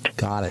cracked.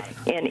 Got it.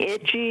 And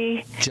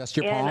itchy. Just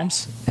your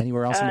palms?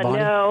 Anywhere else in the body?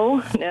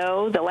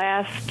 No. The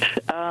last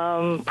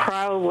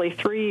probably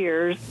 3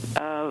 years,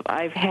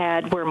 I've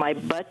had where my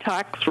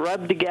buttocks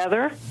rub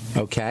together.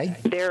 Okay.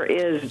 There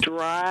is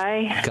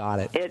dry. Got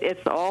it.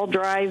 It's all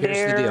dry Here's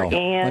there. The deal.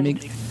 And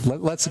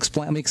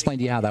let me explain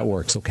to you how that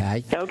works,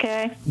 okay?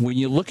 Okay. When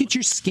you look at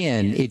your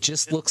skin, it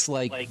just looks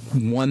like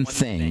one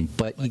thing,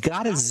 but you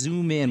got to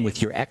zoom in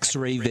with your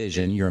X-ray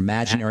vision, your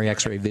imaginary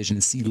X-ray vision,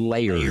 and see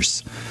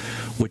layers.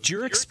 What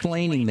you're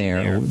explaining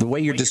there, the way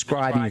you're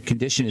describing your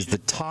condition, is the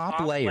top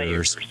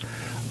layers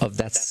of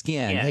that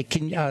skin. Hey,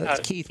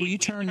 Keith, will you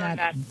turn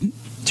that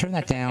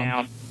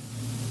down?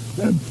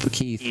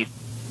 Keith,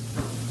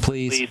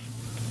 please.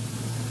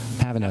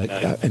 I'm having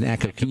an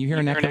echo. Can you hear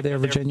an echo there,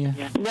 Virginia?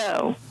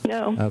 No.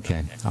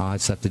 Okay. I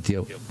just have to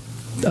deal.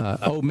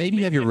 Maybe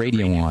you have your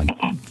radio on.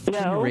 No.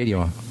 Your radio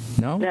on.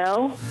 No?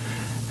 No.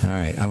 All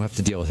right, I'll have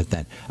to deal with it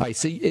then. All right,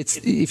 so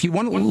if you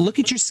want to look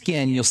at your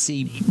skin, you'll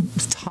see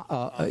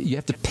you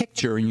have to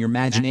picture in your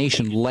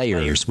imagination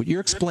layers. What you're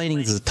explaining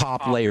is the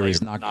top layer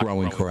is not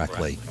growing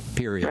correctly,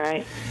 period.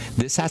 Right.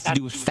 This has to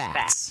do with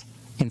fats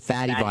and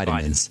fatty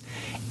vitamins.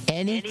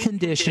 Any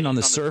condition on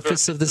the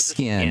surface of the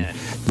skin,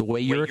 the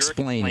way you're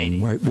explaining,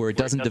 where it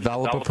doesn't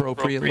develop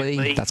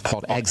appropriately, that's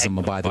called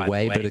eczema, by the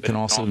way, but it can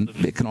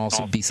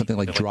also be something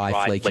like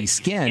dry, flaky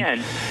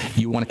skin.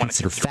 You want to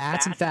consider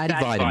fats and fatty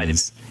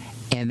vitamins.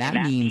 And that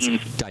means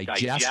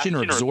digestion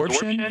or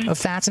absorption of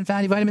fats and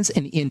fatty vitamins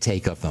and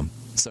intake of them.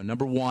 So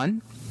number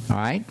one, all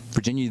right,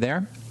 Virginia, you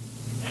there?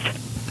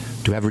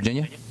 Do we have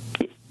Virginia?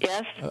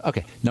 Yes.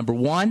 Okay. Number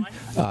one,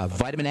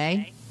 vitamin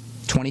A,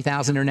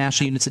 20,000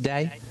 international units a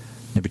day.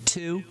 Number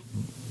two,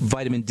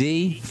 vitamin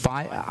D,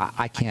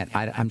 I can't.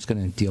 I'm just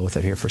going to deal with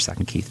it here for a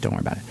second, Keith. Don't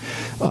worry about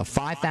it.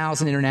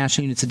 5,000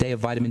 international units a day of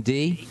vitamin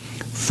D,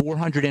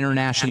 400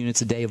 international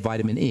units a day of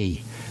vitamin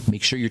E.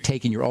 Make sure you're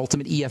taking your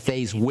ultimate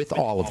EFAs with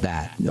all of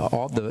that.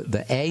 All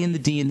the A and the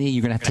D and the E,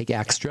 you're going to have to take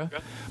extra.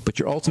 But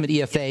your ultimate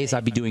EFAs,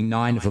 I'd be doing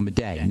 9 of them a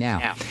day.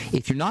 Now,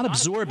 if you're not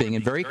absorbing,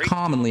 and very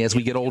commonly as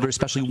we get older,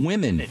 especially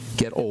women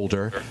get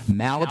older,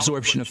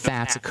 malabsorption of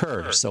fats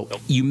occurs. So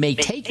you may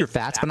take your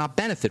fats but not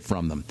benefit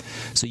from them.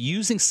 So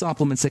using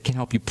supplements that can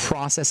help you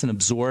process and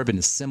absorb and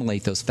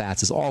assimilate those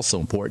fats is also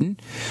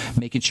important.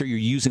 Making sure you're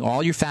using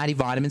all your fatty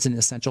vitamins and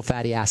essential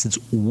fatty acids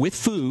with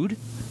food,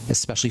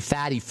 especially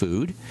fatty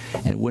food,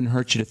 and it wouldn't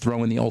hurt you to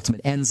throw in the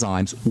ultimate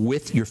enzymes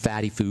with your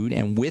fatty food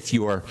and with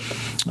your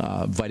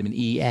vitamin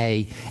E,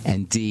 A,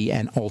 and D,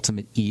 and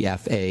ultimate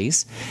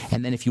EFAs.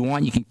 And then if you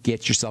want, you can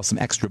get yourself some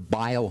extra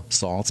bile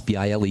salts,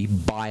 B-I-L-E,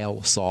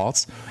 bile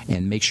salts,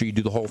 and make sure you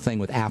do the whole thing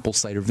with apple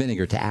cider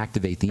vinegar to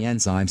activate the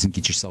enzymes and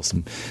get yourself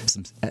some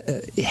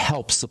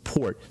help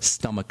support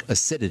stomach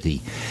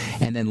acidity.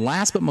 And then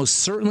last but most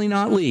certainly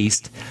not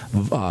least,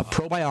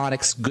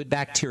 probiotics, good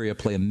bacteria,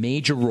 play a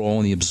major role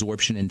in the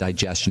absorption and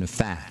digestion of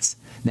fats.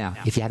 Now,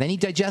 if you have any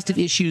digestive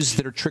issues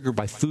that are triggered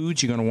by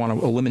foods, you're going to want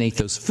to eliminate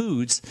those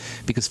foods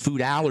because food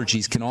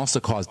allergies can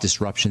also cause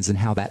disruptions in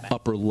how that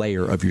upper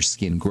layer of your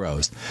skin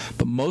grows.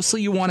 But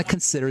mostly you want to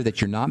consider that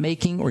you're not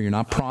making or you're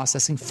not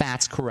processing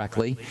fats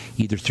correctly,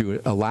 either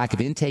through a lack of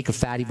intake of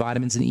fatty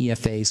vitamins and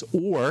EFAs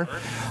or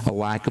a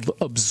lack of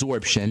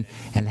absorption,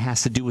 and it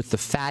has to do with the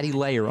fatty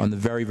layer on the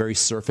very, very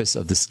surface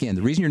of the skin.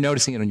 The reason you're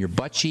noticing it on your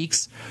butt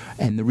cheeks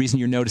and the reason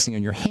you're noticing it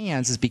on your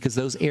hands is because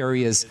those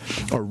areas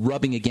are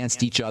rubbing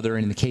against each other,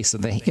 and in the case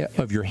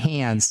of your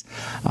hands,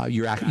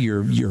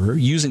 you're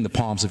using the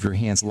palms of your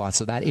hands a lot,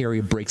 so that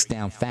area breaks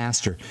down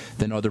faster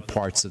than other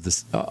parts of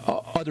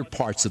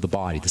the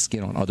body, the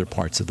skin on other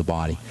parts of the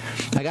body.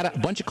 I got a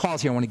bunch of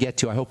calls here I want to get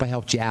to. I hope I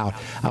helped you out.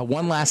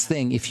 One last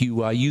thing, if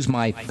you use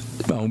my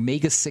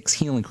omega-6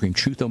 healing cream,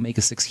 Truth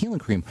omega-6 healing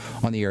cream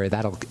on the area,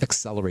 that'll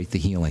accelerate the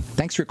healing.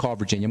 Thanks for your call,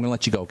 Virginia. I'm going to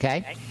let you go,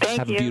 okay?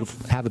 Thank you.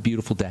 Have a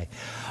beautiful day.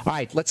 All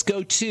right, let's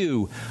go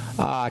to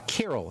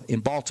Carol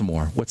in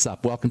Baltimore. What's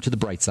up? Welcome to the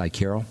bright side,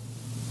 Carol.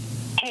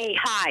 Hey,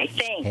 hi,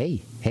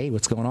 thanks. Hey,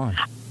 what's going on?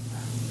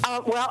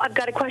 Well, I've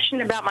got a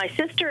question about my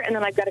sister, and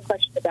then I've got a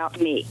question about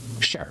me.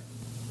 Sure.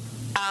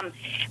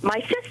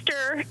 My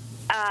sister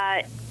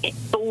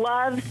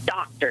loves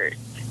doctors.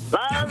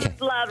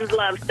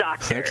 Loves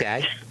doctors.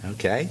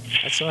 Okay.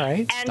 That's all right.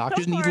 And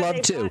Doctors so need far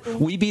love, too.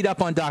 We beat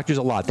up on doctors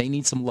a lot. They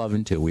need some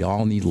loving, too. We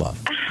all need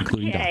love,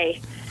 including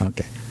doctors.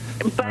 Okay.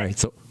 But, all right,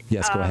 so,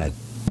 yes, go ahead.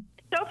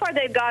 So far,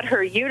 they've got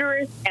her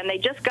uterus, and they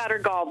just got her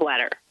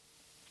gallbladder.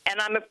 And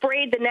I'm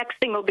afraid the next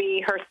thing will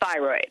be her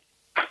thyroid.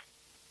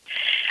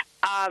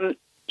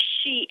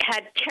 She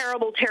had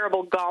terrible,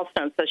 terrible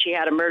gallstones, so she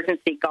had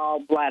emergency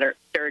gallbladder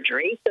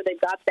surgery. So they've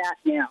got that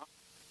now.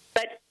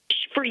 But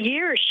for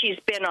years, she's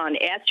been on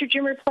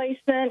estrogen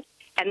replacement,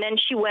 and then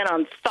she went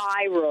on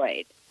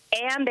thyroid.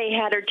 And they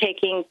had her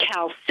taking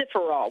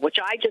calciferol, which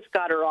I just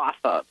got her off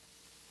of.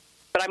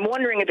 But I'm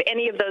wondering if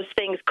any of those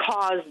things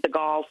caused the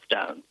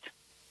gallstones.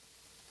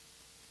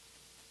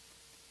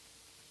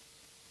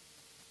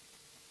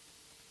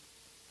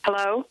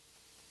 Hello?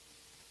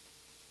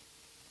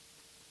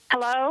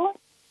 Hello?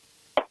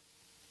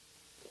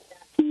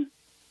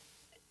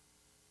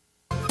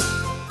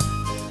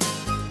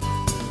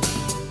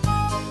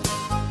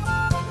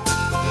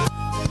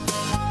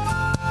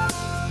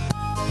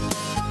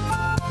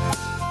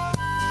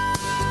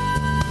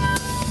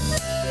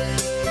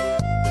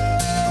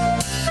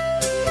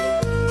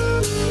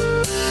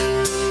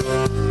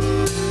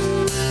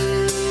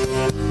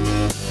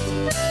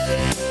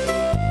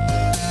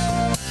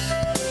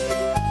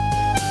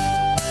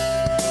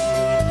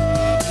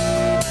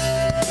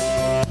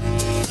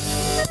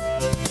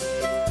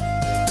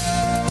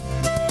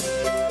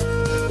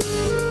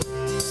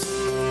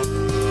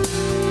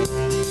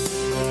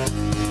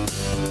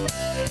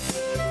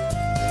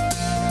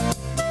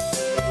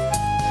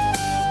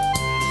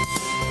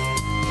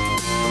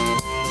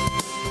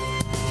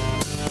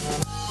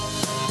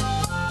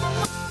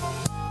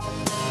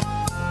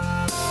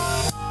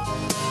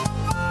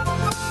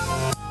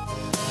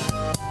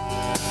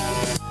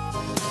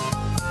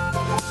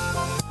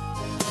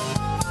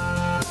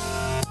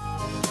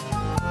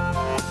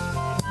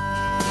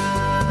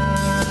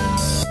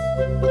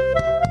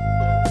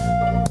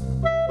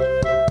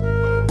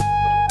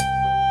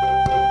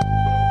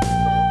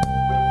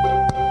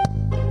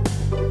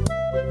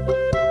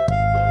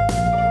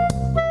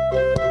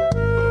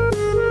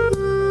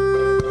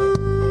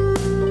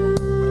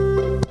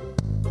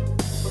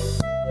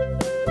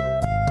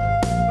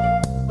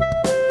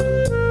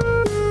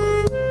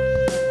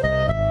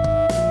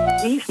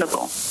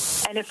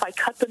 If I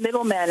cut the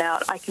middleman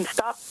out, I can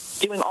stop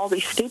doing all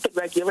these stupid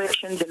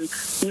regulations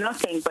and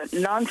nothing but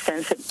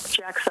nonsense that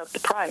jacks up the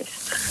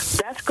price.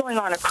 That's going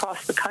on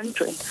across the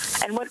country.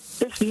 And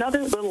there's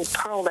another little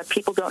pearl that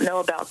people don't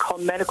know about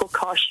called medical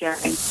cost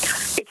sharing.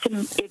 It's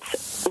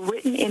It's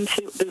written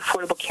into the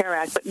Affordable Care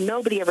Act, but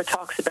nobody ever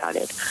talks about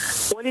it.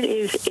 What it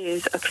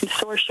is a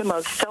consortium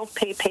of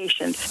self-pay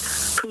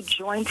patients who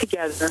join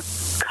together,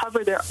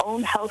 cover their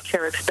own health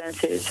care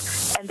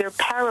expenses, and they're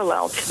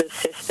parallel to the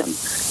system.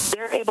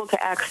 They're able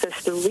to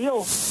access the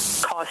real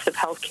cost of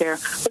health care,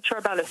 which are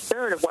about a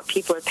third of what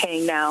people are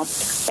paying now.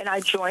 And I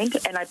joined,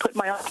 and I put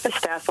my office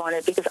staff on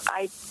it because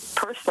I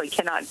personally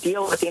cannot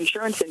deal with the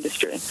insurance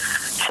industry.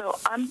 So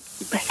I'm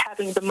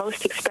having the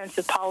most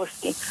expensive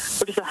policy,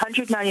 which is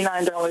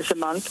 $199 a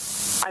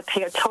month. I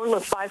pay a total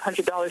of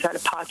 $500 out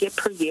of pocket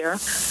per year,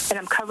 and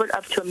I'm covered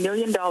up to $1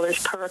 million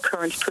per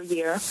occurrence per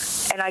year,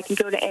 and I can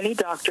go to any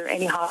doctor,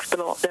 any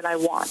hospital that I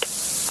want.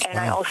 And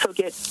I also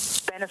get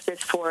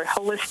benefits for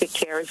holistic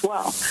care as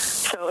well.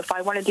 So if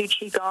I want to do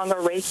Qigong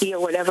or Reiki or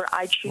whatever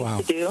I choose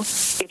to do,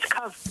 it's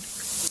covered.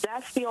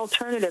 That's the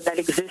alternative that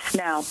exists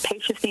now.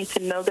 Patients need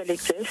to know that it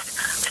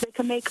exists so they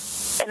can make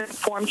an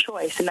informed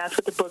choice, and that's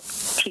what the book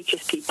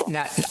teaches people.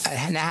 Now,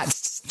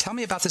 tell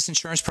me about this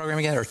insurance program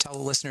again, or tell the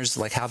listeners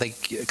how they,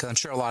 because I'm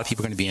sure a lot of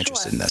people are going to be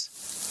interested in this.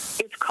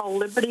 It's called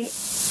Liberty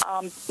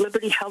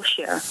Health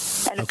Share.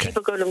 And if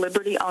people go to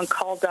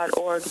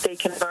libertyoncall.org, they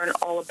can learn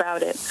all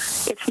about it.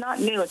 It's not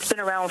new. It's been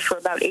around for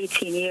about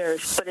 18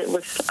 years, but it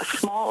was a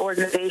small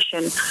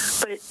organization.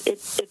 But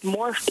it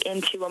morphed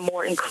into a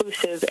more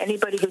inclusive,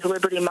 anybody who's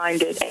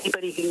liberty-minded,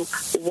 anybody who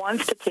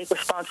wants to take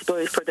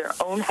responsibility for their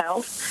own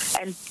health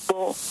and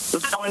will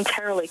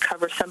voluntarily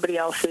cover somebody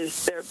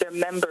else's, their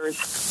members'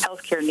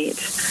 healthcare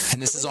needs.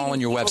 And this is all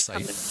on your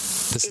website?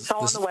 It's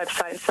all on the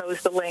website, so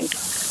is the link.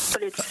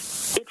 But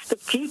it's the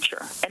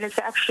future, and it's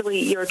actually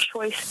your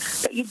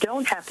choice that you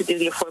don't have to do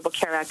the Affordable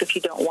Care Act if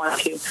you don't want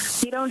to.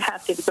 You don't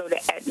have to go to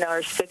Aetna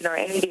or Cigna or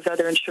any of these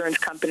other insurance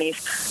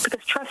companies,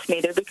 because trust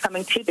me, they're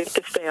becoming too big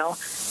to fail,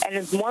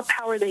 and the more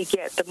power they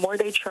get, the more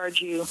they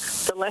charge you,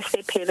 the less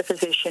they pay the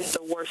physician,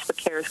 the worse the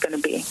care is going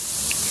to be.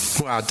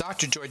 Wow,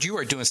 Dr. George, you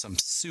are doing some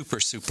super,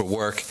 super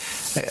work.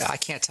 I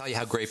can't tell you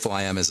how grateful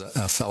I am as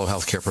a fellow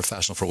healthcare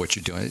professional for what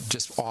you're doing.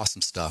 Just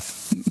awesome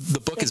stuff. The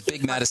book is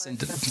Big Medicine,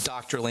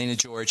 Dr. Elena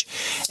George,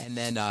 and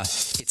then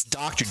it's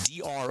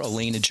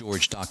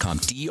drelenageorge.com,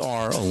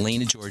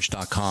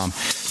 drelenageorge.com.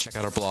 Check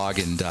out our blog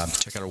and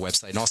check out our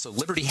website. And also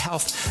Liberty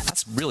Health,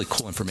 that's really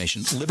cool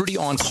information,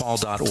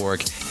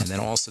 libertyoncall.org, and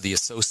then also the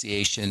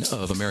Association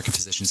of American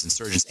Physicians and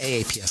Surgeons,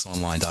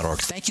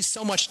 aapsonline.org. Thank you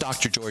so much,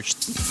 Dr. George.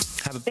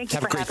 Have a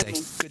great day.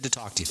 Good to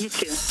talk to you. You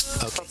too.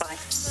 Okay. Bye-bye.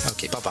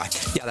 Okay, bye-bye.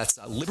 Yeah, that's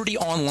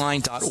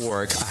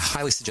libertyonline.org. I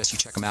highly suggest you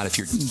check them out if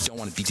you don't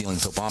want to be dealing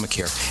with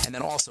Obamacare. And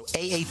then also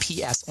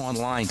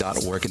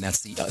aapsonline.org, and that's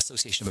the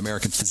Association of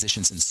American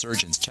Physicians and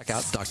Surgeons. Check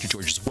out Dr.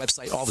 George's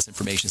website. All this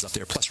information is up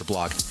there, plus her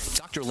blog,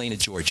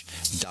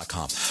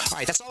 drelenageorge.com. All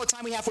right, that's all the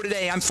time we have for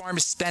today. I'm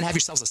Pharmacist Ben. Have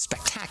yourselves a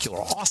spectacular,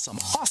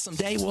 awesome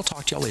day. We'll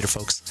talk to y'all later,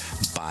 folks.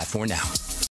 Bye for now.